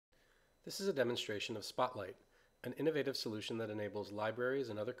This is a demonstration of Spotlight, an innovative solution that enables libraries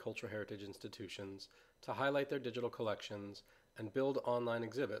and other cultural heritage institutions to highlight their digital collections and build online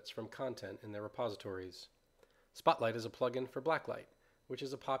exhibits from content in their repositories. Spotlight is a plugin for Blacklight, which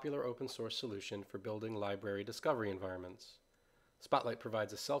is a popular open source solution for building library discovery environments. Spotlight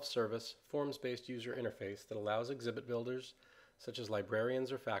provides a self-service, forms-based user interface that allows exhibit builders, such as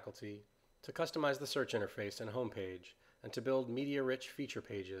librarians or faculty, to customize the search interface and homepage, and to build media-rich feature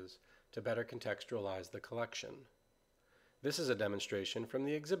pages to better contextualize the collection. This is a demonstration from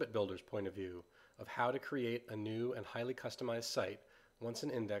the exhibit builder's point of view of how to create a new and highly customized site once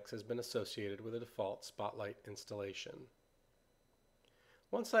an index has been associated with a default Spotlight installation.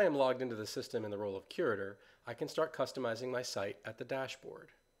 Once I am logged into the system in the role of curator, I can start customizing my site at the dashboard.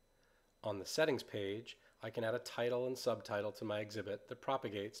 On the settings page, I can add a title and subtitle to my exhibit that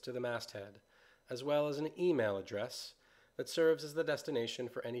propagates to the masthead, as well as an email address that serves as the destination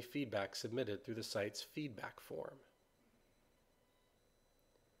for any feedback submitted through the site's feedback form.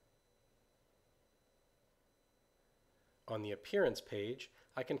 On the appearance page,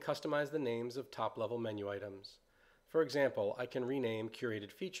 I can customize the names of top-level menu items. For example, I can rename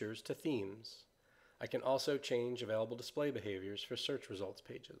curated features to themes. I can also change available display behaviors for search results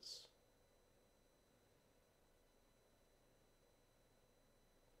pages.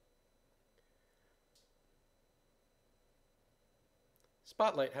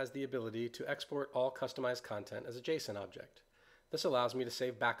 Spotlight has the ability to export all customized content as a JSON object. This allows me to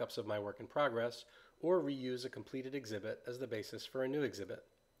save backups of my work in progress or reuse a completed exhibit as the basis for a new exhibit.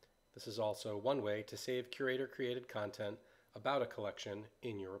 This is also one way to save curator-created content about a collection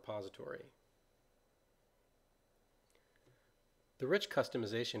in your repository. The rich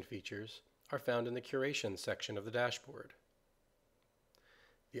customization features are found in the Curation section of the dashboard.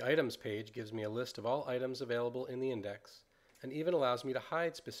 The Items page gives me a list of all items available in the index, and even allows me to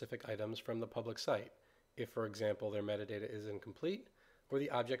hide specific items from the public site if, for example, their metadata is incomplete or the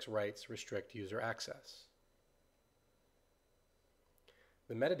object's rights restrict user access.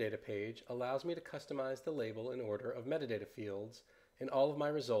 The Metadata page allows me to customize the label and order of metadata fields in all of my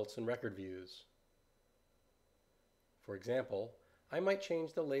results and record views. For example, I might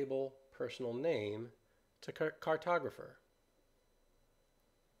change the label personal name to cartographer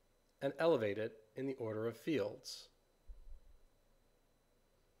and elevate it in the order of fields.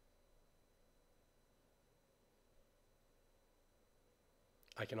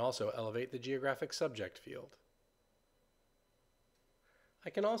 I can also elevate the geographic subject field. I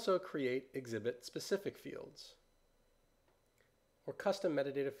can also create exhibit-specific fields or custom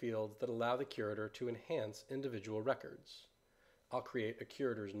metadata fields that allow the curator to enhance individual records. I'll create a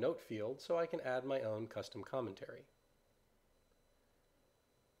curator's note field so I can add my own custom commentary.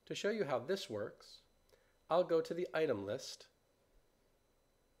 To show you how this works, I'll go to the item list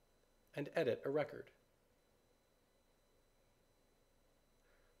and edit a record.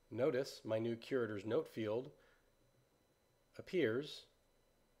 Notice my new curator's note field appears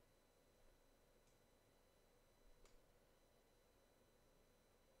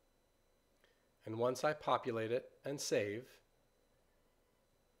and once I populate it and save,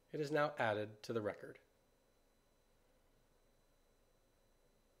 it is now added to the record.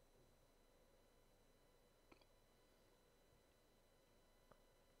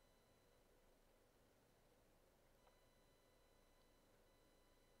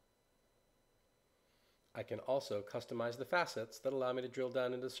 I can also customize the facets that allow me to drill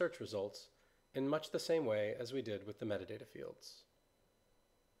down into search results in much the same way as we did with the metadata fields.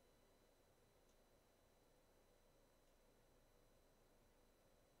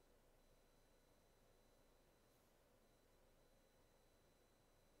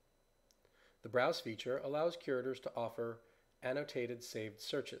 The Browse feature allows curators to offer annotated saved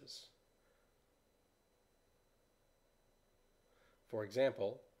searches. For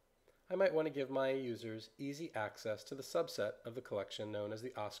example, I might want to give my users easy access to the subset of the collection known as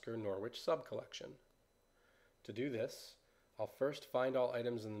the Oscar Norwich subcollection. To do this, I'll first find all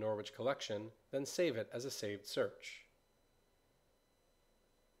items in the Norwich collection, then save it as a saved search.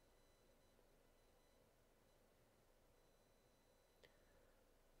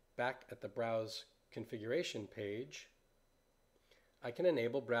 Back at the Browse configuration page, I can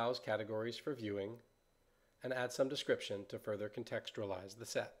enable Browse categories for viewing and add some description to further contextualize the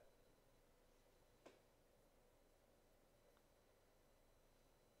set.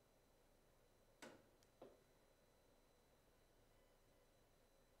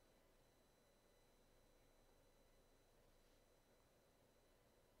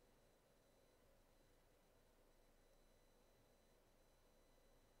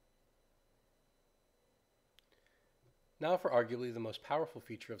 Now for arguably the most powerful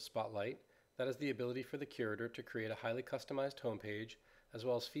feature of Spotlight, that is the ability for the curator to create a highly customized homepage as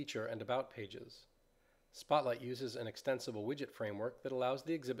well as feature and about pages. Spotlight uses an extensible widget framework that allows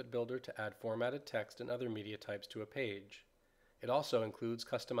the exhibit builder to add formatted text and other media types to a page. It also includes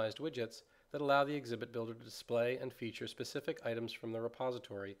customized widgets that allow the exhibit builder to display and feature specific items from the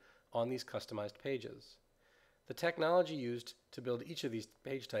repository on these customized pages. The technology used to build each of these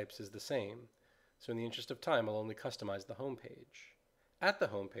page types is the same, so in the interest of time, I'll only customize the home page. At the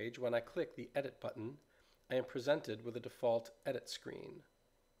home page, when I click the Edit button, I am presented with a default Edit screen.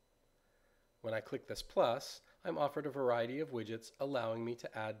 When I click this plus, I'm offered a variety of widgets allowing me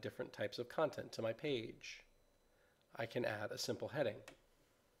to add different types of content to my page. I can add a simple heading,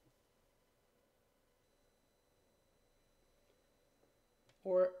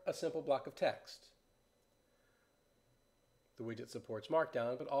 or a simple block of text. The widget supports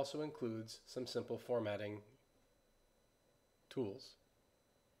Markdown, but also includes some simple formatting tools.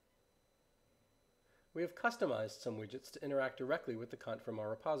 We have customized some widgets to interact directly with the content from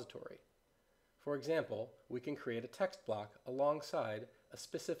our repository. For example, we can create a text block alongside a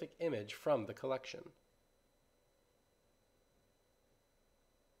specific image from the collection.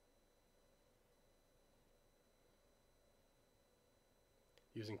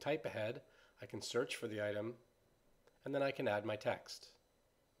 Using Type Ahead, I can search for the item, and then I can add my text.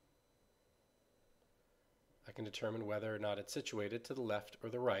 I can determine whether or not it's situated to the left or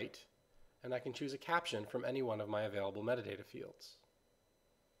the right, and I can choose a caption from any one of my available metadata fields.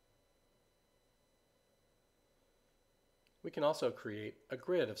 We can also create a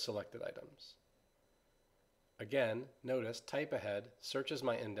grid of selected items. Again, notice Type Ahead searches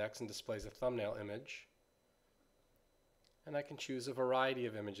my index and displays a thumbnail image, and I can choose a variety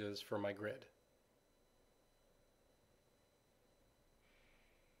of images for my grid.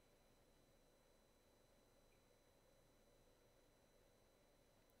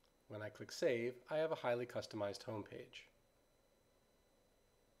 When I click Save, I have a highly customized home page.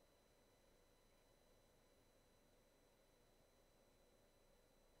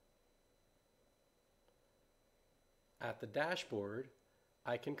 At the dashboard,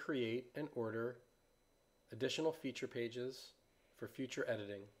 I can create and order additional feature pages for future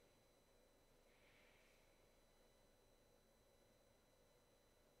editing.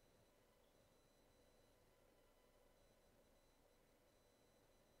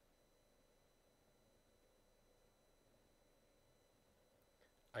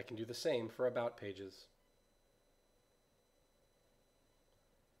 I can do the same for about pages.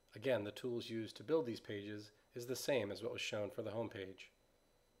 Again, the tools used to build these pages is the same as what was shown for the home page.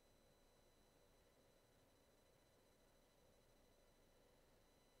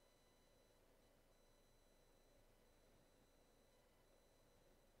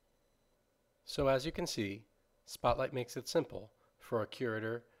 So as you can see, Spotlight makes it simple for a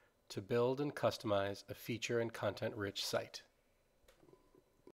curator to build and customize a feature and content-rich site.